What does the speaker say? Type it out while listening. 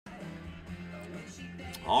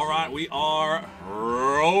All right, we are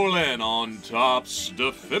rolling on Topps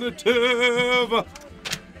Definitive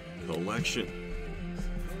Collection.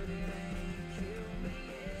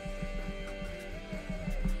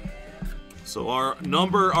 So our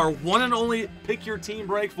one and only pick your team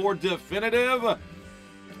break for Definitive.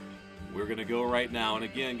 We're going to go right now. And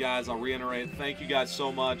again, guys, I'll reiterate, thank you guys so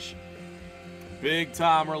much. Big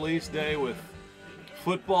time release day with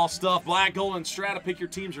football stuff. Black, gold, and strata. Pick your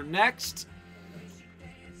teams are next.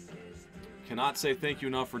 Cannot say thank you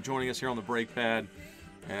enough for joining us here on the break pad,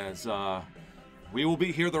 as we will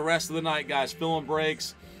be here the rest of the night, guys, filling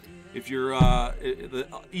breaks. If you're the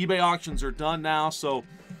eBay auctions are done now, so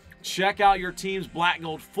check out your teams. Black,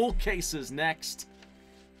 gold, full cases next.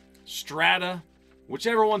 Strata,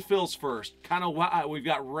 whichever one fills first. Kind of, we've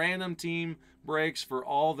got random team breaks for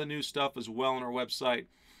all the new stuff as well on our website.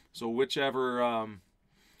 So whichever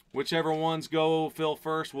ones go fill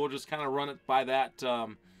first, we'll just kind of run it by that.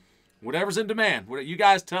 Whatever's in demand. You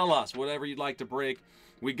guys tell us whatever you'd like to break.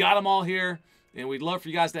 We got them all here, and we'd love for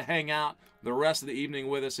you guys to hang out the rest of the evening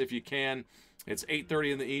with us if you can. It's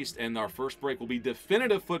 8:30 in the East, and our first break will be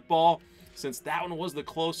Definitive Football, since that one was the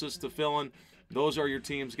closest to filling. Those are your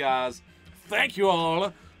teams, guys. Thank you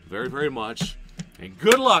all very, very much, and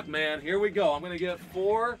good luck, man. Here we go. I'm going to get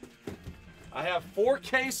four. I have 4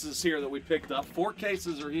 cases here that we picked up. 4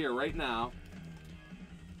 cases are here right now.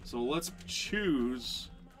 So let's choose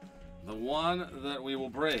the one that we will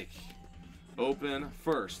break. Open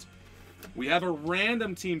first. We have a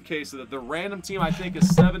random team case. The random team I think is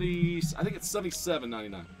 70. I think it's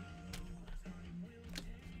 77.99.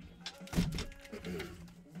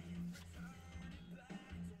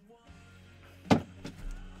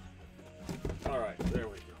 All right, there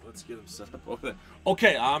we go. Let's get them set up over there.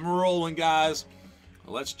 Okay, I'm rolling, guys.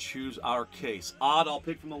 Let's choose our case. Odd, I'll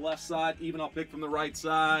pick from the left side. Even, I'll pick from the right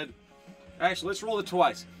side. Actually, let's roll it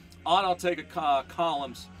twice. Odd, I'll take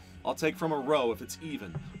columns. I'll take from a row if it's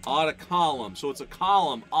even. Odd, a column. So it's a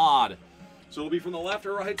column, odd. So it'll be from the left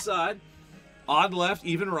or right side. Odd left,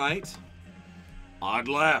 even right. Odd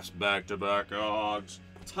lefts, back-to-back odds.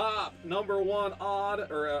 Top, number 1,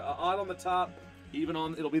 odd, or odd on the top. Even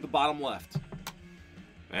on, it'll be the bottom left.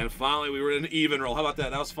 And finally, we were in an even roll. How about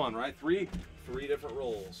that? That was fun, right? Three different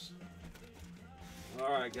rolls.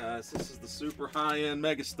 All right, guys. This is the super high-end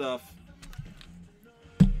mega stuff.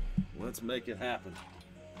 Let's make it happen.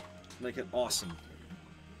 Make it awesome.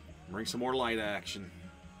 Bring some more light action.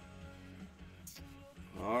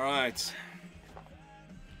 All right.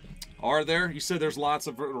 Are there? You said there's lots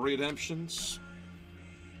of redemptions.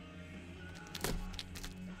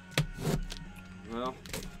 Well,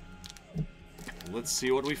 let's see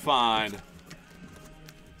what we find.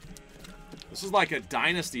 This is like a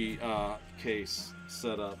Dynasty case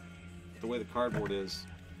setup, the way the cardboard is.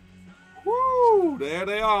 Woo! There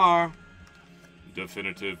they are.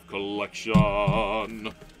 Definitive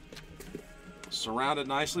Collection. Surrounded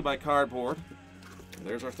nicely by cardboard.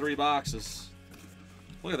 There's our 3 boxes.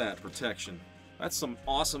 Look at that protection. That's some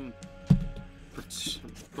awesome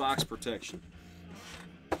box protection.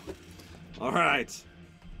 All right.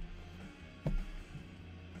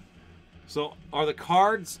 So, are the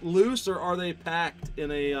cards loose or are they packed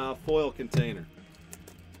in a foil container?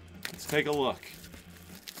 Let's take a look.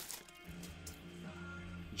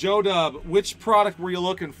 Joe Dub, which product were you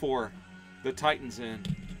looking for the Titans in?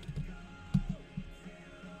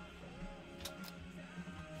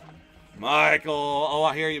 Michael, oh,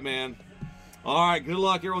 I hear you, man. All right, good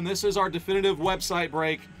luck, everyone. This is our Definitive website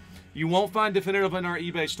break. You won't find Definitive in our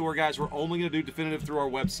eBay store, guys. We're only going to do Definitive through our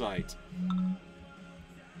website.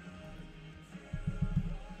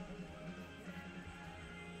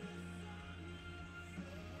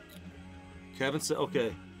 Kevin said,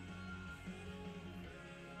 okay.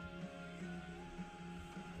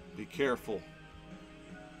 Be careful.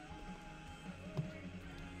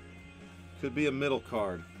 Could be a middle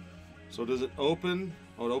card. So does it open?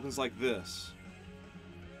 Oh, it opens like this.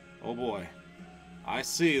 Oh boy. I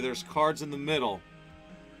see there's cards in the middle.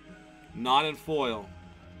 Not in foil.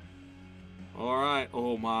 Alright.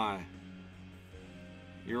 Oh my.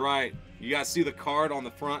 You're right. You guys see the card on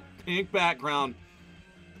the front? Pink background.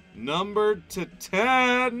 Numbered to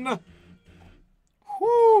 10.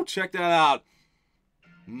 Whoo! Check that out.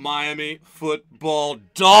 Miami Football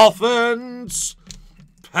Dolphins.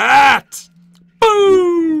 Pat.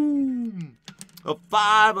 Boom! A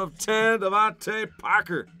 5 of 10, Devontae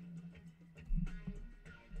Parker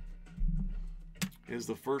is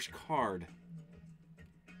the first card.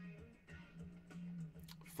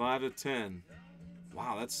 5 of 10.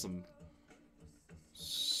 Wow, that's some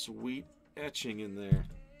sweet etching in there.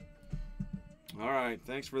 All right,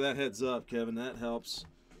 thanks for that heads up, Kevin. That helps.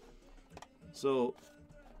 So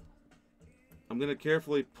I'm going to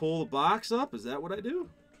carefully pull the box up. Is that what I do?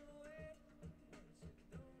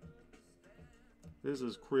 This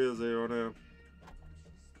is crazy right now.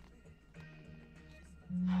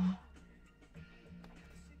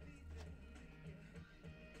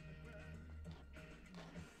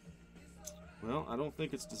 Well, I don't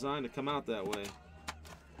think it's designed to come out that way.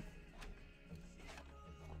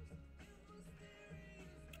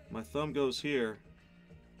 My thumb goes here.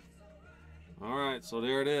 All right, so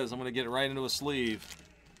there it is. I'm going to get it right into a sleeve.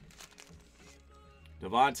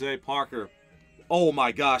 Devontae Parker. Oh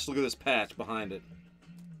my gosh, look at this patch behind it.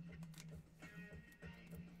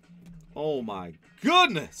 Oh my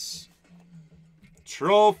goodness.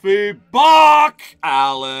 Trophy Buck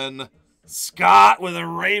Allen. Scott with a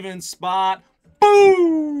Raven spot.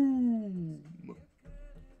 Boom!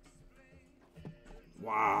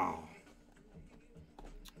 Wow.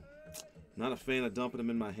 Not a fan of dumping them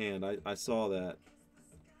in my hand. I saw that.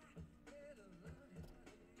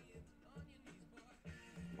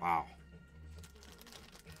 Wow.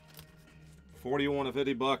 41 of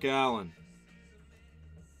 50 Buck Allen.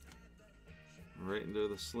 Right into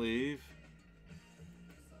the sleeve.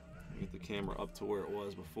 Get the camera up to where it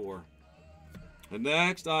was before. And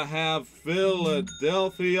next I have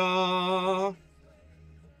Philadelphia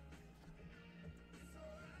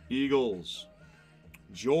Eagles.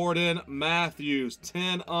 Jordan Matthews,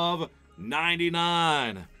 10 of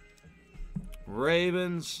 99.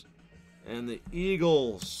 Ravens and the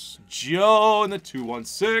Eagles. Joe in the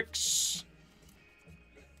 216.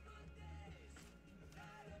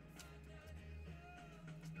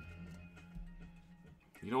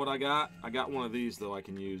 You know what I got? I got one of these, though, I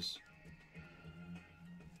can use.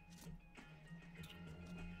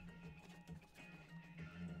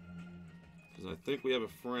 Because I think we have a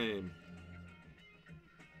frame.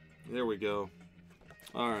 There we go.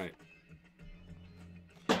 All right.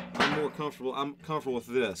 I'm comfortable with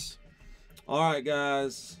this. All right,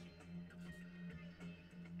 guys.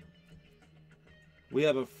 We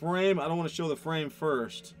have a frame. I don't want to show the frame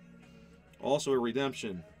first. Also a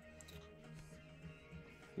redemption.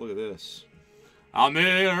 Look at this.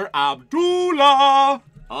 Amir Abdullah.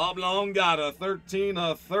 Oblong got a 13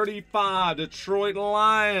 of 35 Detroit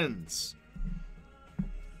Lions.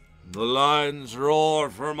 The Lions roar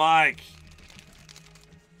for Mike.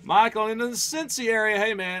 Michael in the Cincy area.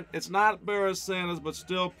 Hey, man, it's not Barra Sanders, but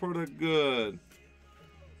still pretty good.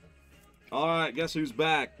 All right, guess who's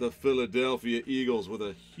back? The Philadelphia Eagles with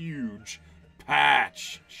a huge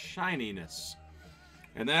patch. Shininess.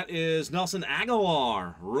 And that is Nelson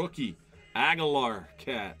Aguilar, rookie. Aguilar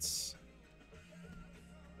Cats.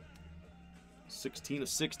 16 of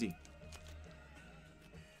 60.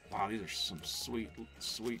 Wow, these are some sweet,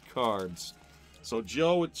 sweet cards. So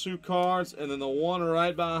Joe with 2 cards, and then the one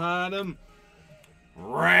right behind him.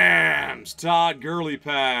 Rams, Todd Gurley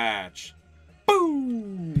patch.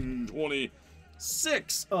 Boom!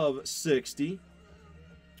 26 of 60.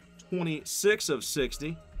 26 of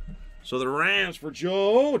 60. So the Rams for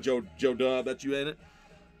Joe Dub, that's you in it.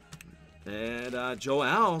 And Joe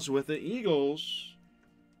Owls with the Eagles.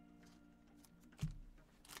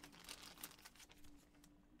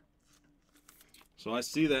 So I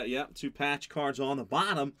see that, yep, 2 patch cards on the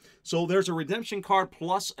bottom. So there's a redemption card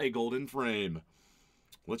plus a golden frame.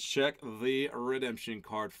 Let's check the redemption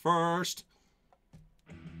card first.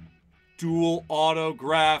 Dual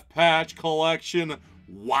autograph patch collection.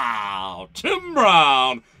 Wow, Tim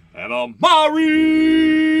Brown and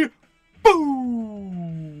Amari.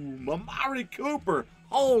 Boom! Amari Cooper.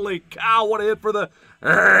 Holy cow, what a hit for the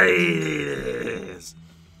Raiders.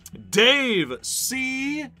 Dave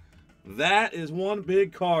C. That is one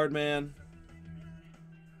big card, man.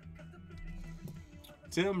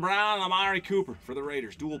 Tim Brown and Amari Cooper for the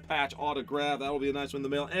Raiders. Dual patch autograph. That will be a nice one in the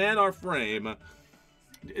mail. And our frame.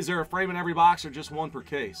 Is there a frame in every box or just one per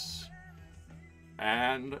case?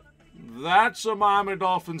 And that's a Miami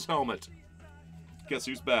Dolphins helmet. Guess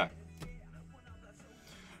who's back?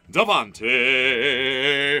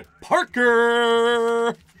 Devontae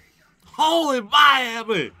Parker. Holy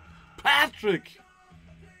Miami. Patrick.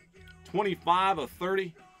 25 of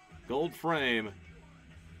 30. Gold frame.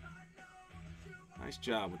 Nice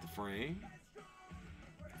job with the frame.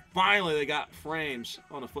 Finally, they got frames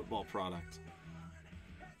on a football product.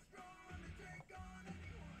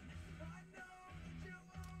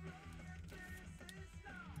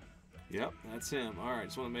 Yep, that's him. All right,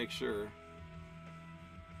 just want to make sure.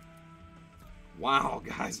 Wow,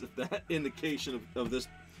 guys, if that indication of this,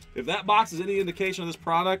 if that box is any indication of this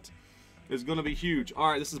product, it's going to be huge. All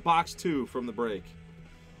right, this is box 2 from the break.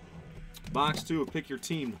 Box 2 of Pick Your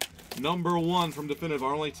Team Number 1 from Definitive.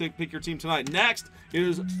 Our only pick your team tonight. Next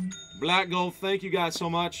is Black Gold. Thank you guys so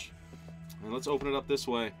much. And let's open it up this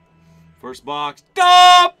way. First box.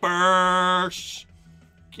 Doppers!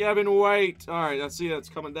 Kevin White. All right, I see that's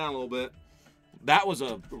coming down a little bit. That was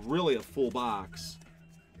really a full box.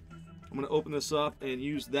 I'm going to open this up and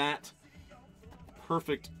use that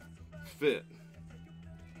perfect fit.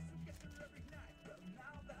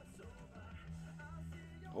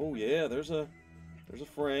 Oh yeah, there's a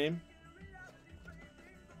frame.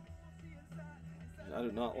 I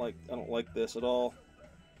don't like this at all.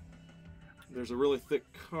 There's a really thick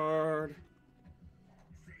card.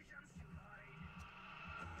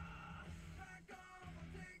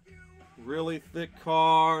 Really thick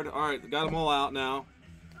card. All right, got them all out now.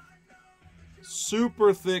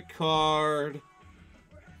 Super thick card.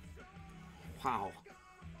 Wow.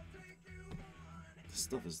 This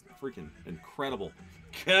stuff is freaking incredible.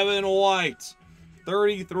 Kevin White.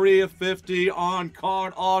 33 of 50 on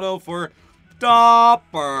card auto for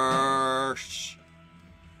Doppers.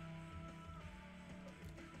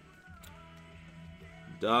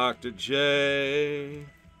 Dr. J.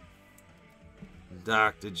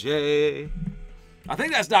 Dr. J. I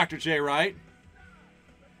think that's Dr. J, right?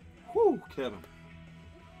 Whew, Kevin.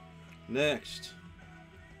 Next.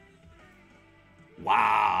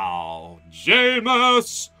 Wow.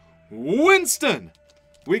 Jameis Winston.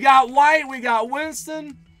 We got White, we got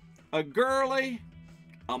Winston, a Gurley,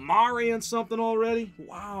 Amari and something already.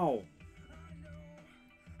 Wow.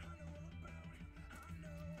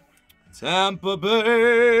 Tampa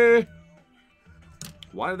Bay.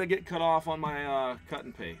 Why did they get cut off on my cut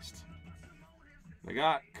and paste? They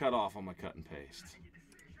got cut off on my cut and paste.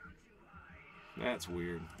 That's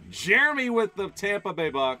weird. Jeremy with the Tampa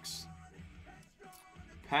Bay Bucks.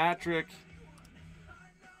 Patrick.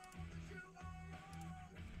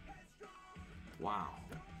 Wow.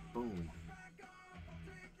 Boom.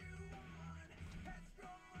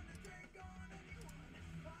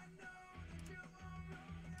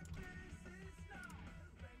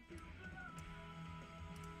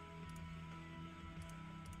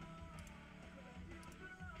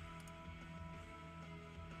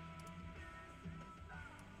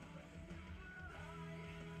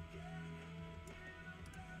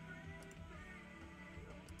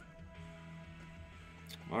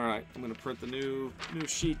 All right, I'm going to print the new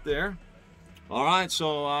sheet there. All right,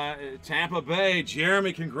 so Tampa Bay,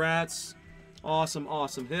 Jeremy, congrats. Awesome,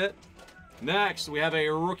 awesome hit. Next, we have a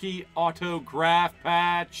rookie autograph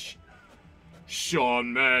patch.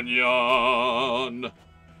 Sean Mannion.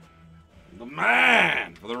 The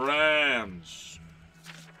man for the Rams.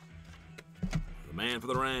 The man for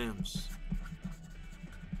the Rams.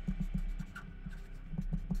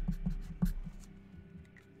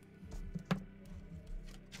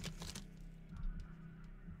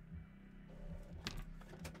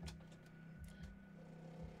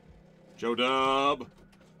 Joe Dub.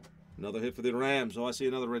 Another hit for the Rams. Oh, I see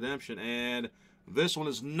another redemption. And this one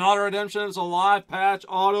is not a redemption. It's a live patch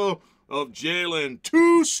auto of Jalen.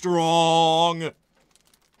 Too strong.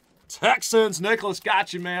 Texans. Nicholas,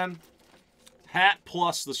 got you, man. Hat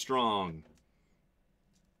plus the strong.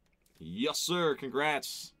 Yes, sir.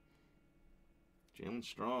 Congrats. Jalen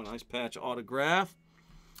Strong. Nice patch autograph.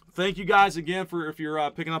 Thank you guys again for if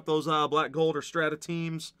you're picking up those black, gold, or strata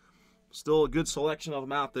teams. Still a good selection of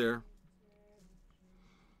them out there.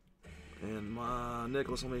 And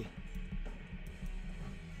Nicholas, let me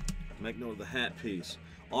make note of the hat piece.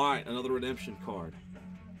 All right, another redemption card.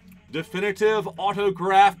 Definitive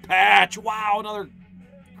autograph patch. Wow, another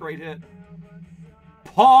great hit.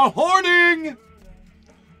 Paul Hornung.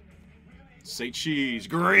 Say cheese.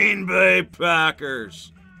 Green Bay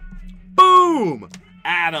Packers. Boom.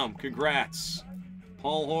 Adam, congrats.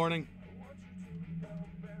 Paul Hornung.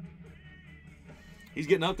 He's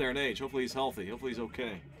getting up there in age. Hopefully he's healthy. Hopefully he's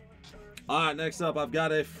okay. All right, next up, I've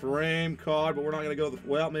got a frame card, but we're not going to go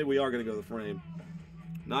well, maybe we are going to go the frame.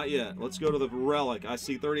 Not yet. Let's go to the relic. I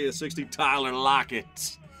see 30 to 60, Tyler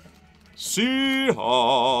Lockett.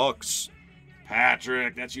 Seahawks.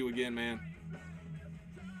 Patrick, that's you again, man.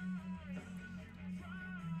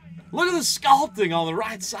 Look at the sculpting on the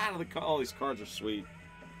right side of the card. Oh, these cards are sweet.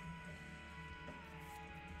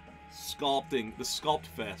 Sculpting, the Sculpt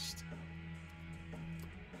Fest.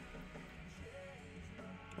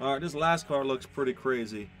 All right, this last card looks pretty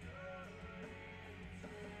crazy.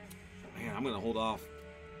 Man, I'm going to hold off.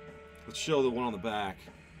 Let's show the one on the back.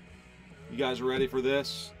 You guys ready for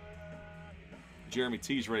this? Jeremy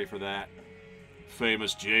T's ready for that.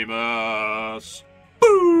 Famous Jameis.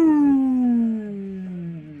 Boom!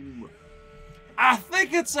 I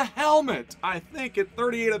think it's a helmet. I think at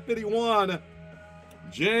 38 of 51,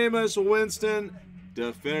 Jameis Winston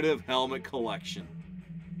definitive helmet collection.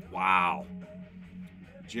 Wow.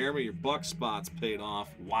 Jeremy, your buck spots paid off.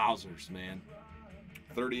 Wowzers, man.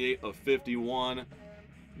 38 of 51.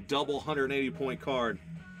 Double 180-point card.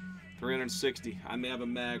 360. I may have a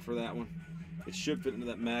mag for that one. It should fit into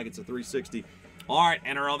that mag. It's a 360. All right,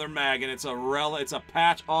 and our other mag, and it's a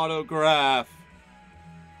patch autograph.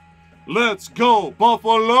 Let's go,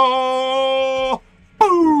 Buffalo!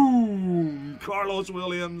 Boom! Carlos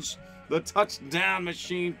Williams, the touchdown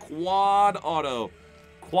machine, quad auto.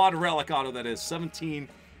 Quad relic auto, that is. 17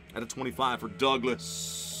 out of 25 for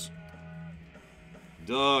Douglas.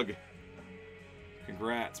 Doug,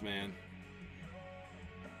 congrats, man.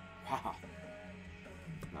 Wow.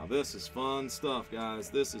 Now this is fun stuff, guys.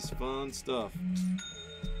 This is fun stuff.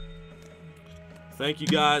 Thank you,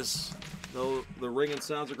 guys. The ringing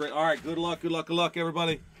sounds are great. All right, good luck, good luck, good luck,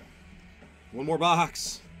 everybody. One more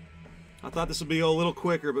box. I thought this would be a little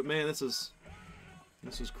quicker, but man, this is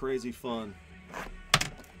crazy fun.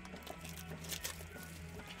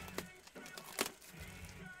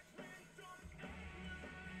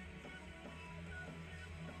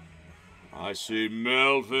 I see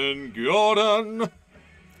Melvin Gordon,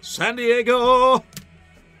 San Diego.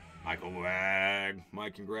 Michael Wag. My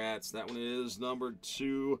congrats. That one is number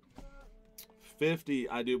 250,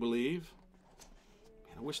 I do believe.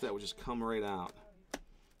 Man, I wish that would just come right out.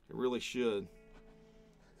 It really should.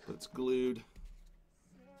 But it's glued.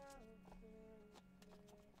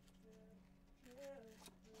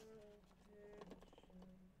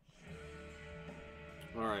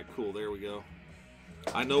 All right, cool. There we go.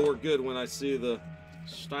 I know we're good when I see the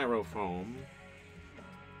styrofoam.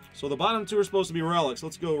 So the bottom two are supposed to be relics.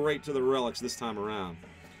 Let's go right to the relics this time around.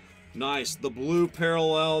 Nice. The blue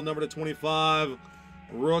parallel, number 25.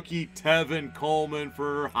 Rookie Tevin Coleman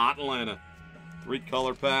for Hot Atlanta.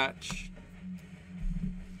 3-color patch.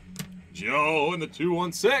 Joe in the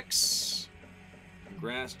 216.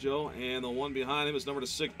 Congrats, Joe. And the one behind him is number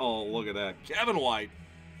 6. Oh, look at that. Kevin White.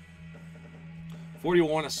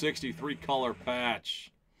 41 of 60, 3-color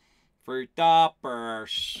patch. For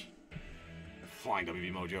Toppers. Flying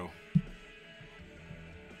WB Mojo.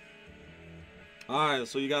 Alright,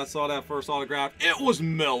 so you guys saw that first autograph. It was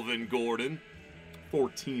Melvin Gordon.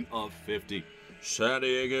 14 of 50. San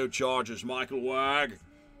Diego Chargers, Michael Wag.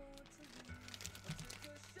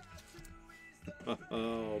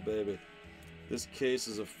 Oh, baby. This case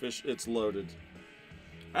is it's loaded.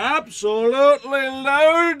 Absolutely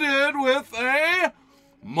loaded with a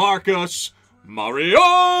Marcus Mariota.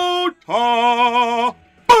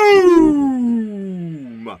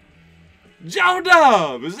 Boom! Joe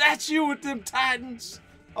Dub, is that you with them Titans?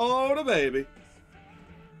 Oh, the baby.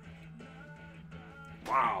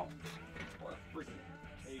 Wow. What a freaking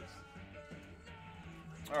case.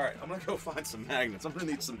 All right, I'm going to go find some magnets. I'm going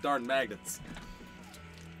to need some darn magnets.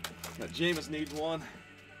 Now, Jameis needs one.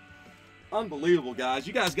 Unbelievable, guys.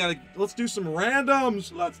 You guys got to... Let's do some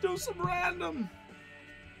randoms. Let's do some random.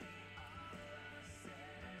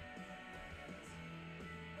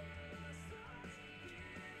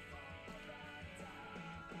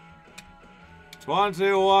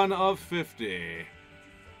 $21 of 50.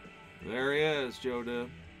 There he is, Joe Dub.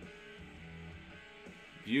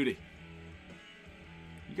 Beauty.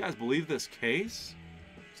 You guys believe this case?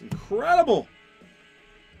 It's incredible.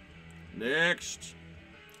 Next.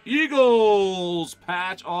 Eagles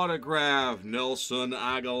patch autograph, Nelson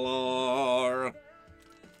Aguilar.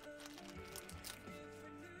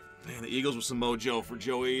 Man, the Eagles with some mojo for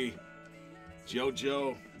Joey.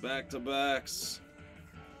 Joe, back-to-backs.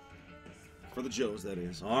 For the Joes, that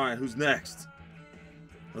is. All right, who's next?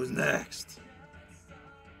 Who's next?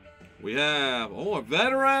 We have, a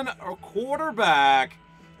veteran, a quarterback,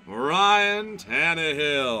 Ryan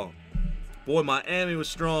Tannehill. Boy, Miami was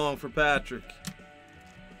strong for Patrick.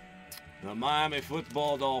 The Miami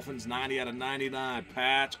Football Dolphins, 90 out of 99,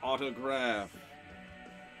 patch autograph.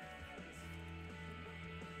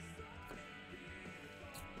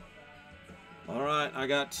 All right, I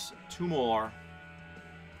got two more.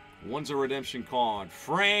 One's a redemption card.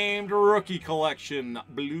 Framed rookie collection,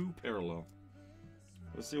 blue parallel.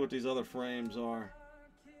 Let's see what these other frames are.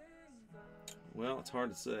 Well, it's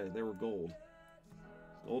hard to say. They were gold.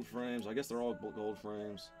 Gold frames. I guess they're all gold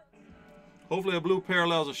frames. Hopefully a blue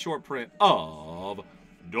parallel is a short print of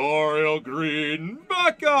Dorial Green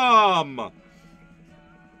Beckham.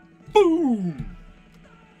 Boom!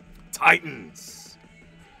 Titans.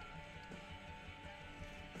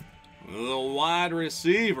 The wide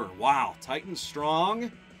receiver. Wow, Titans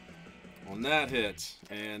strong on that hit.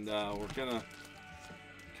 And we're gonna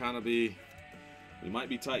kind of we might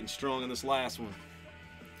be Titans strong in this last one.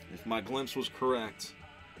 If my glimpse was correct.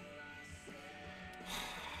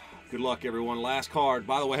 Good luck, everyone. Last card.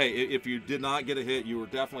 By the way, if you did not get a hit, you were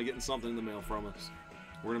definitely getting something in the mail from us.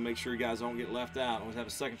 We're going to make sure you guys don't get left out. Always have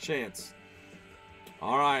a second chance.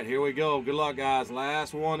 All right, here we go. Good luck, guys.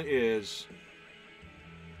 Last one is...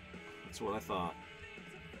 That's what I thought.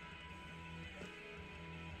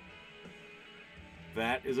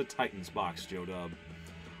 That is a Titans box, Joe Dub.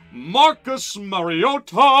 Marcus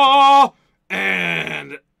Mariota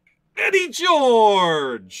and Eddie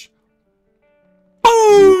George.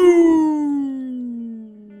 Boom!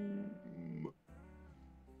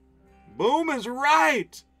 Boom is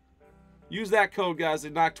right. Use that code, guys, to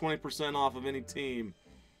knock 20% off of any team.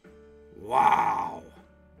 Wow.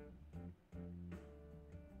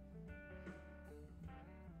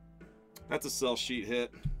 That's a sell sheet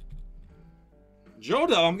hit.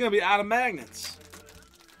 Jodo, I'm going to be out of magnets.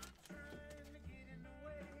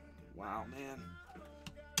 Wow, man.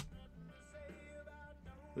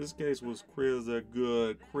 This case was crazy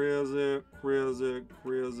good. Crazy, crazy,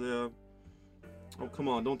 crazy. Oh, come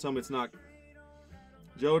on. Don't tell me it's not.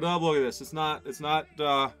 Joe Dub, look at this. It's not,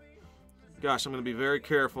 gosh, I'm going to be very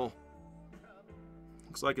careful.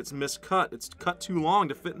 Looks like it's miscut. It's cut too long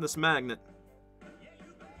to fit in this magnet.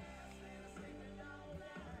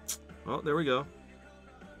 Oh, there we go.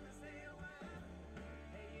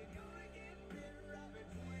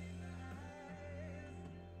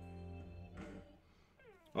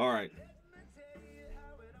 All right.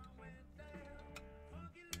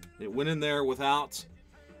 It went in there without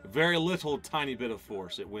very little tiny bit of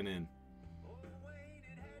force. It went in.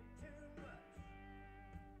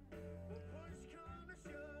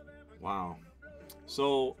 Wow.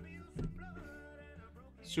 So,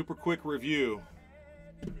 super quick review.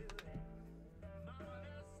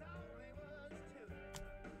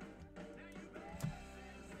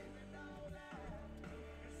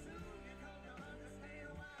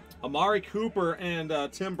 Amari Cooper and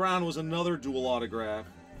Tim Brown was another dual autograph.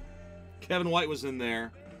 Kevin White was in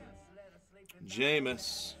there.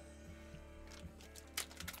 Jameis.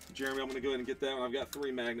 Jeremy, I'm going to go ahead and get that one. I've got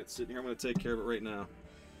 3 magnets sitting here. I'm going to take care of it right now.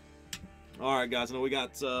 All right, guys. I know we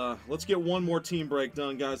got. Let's get one more team break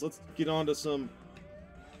done, guys. Let's get on to some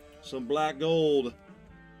black gold.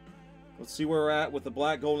 Let's see where we're at with the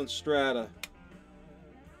black gold and strata.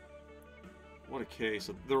 What a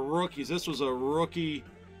case. The rookies. This was a rookie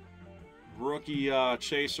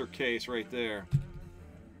chaser case right there.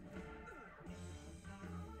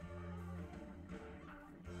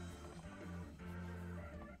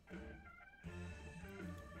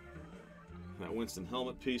 That Winston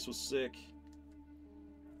helmet piece was sick.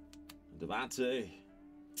 Devontae.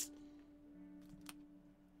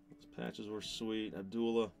 Those patches were sweet.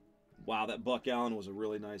 Abdullah. Wow, that Buck Allen was a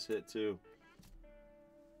really nice hit too.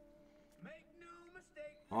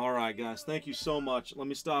 All right, guys. Thank you so much. Let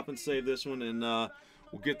me stop and save this one, and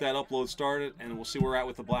we'll get that upload started, and we'll see where we're at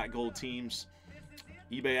with the black gold teams.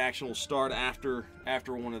 eBay action will start after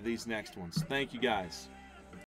one of these next ones. Thank you, guys.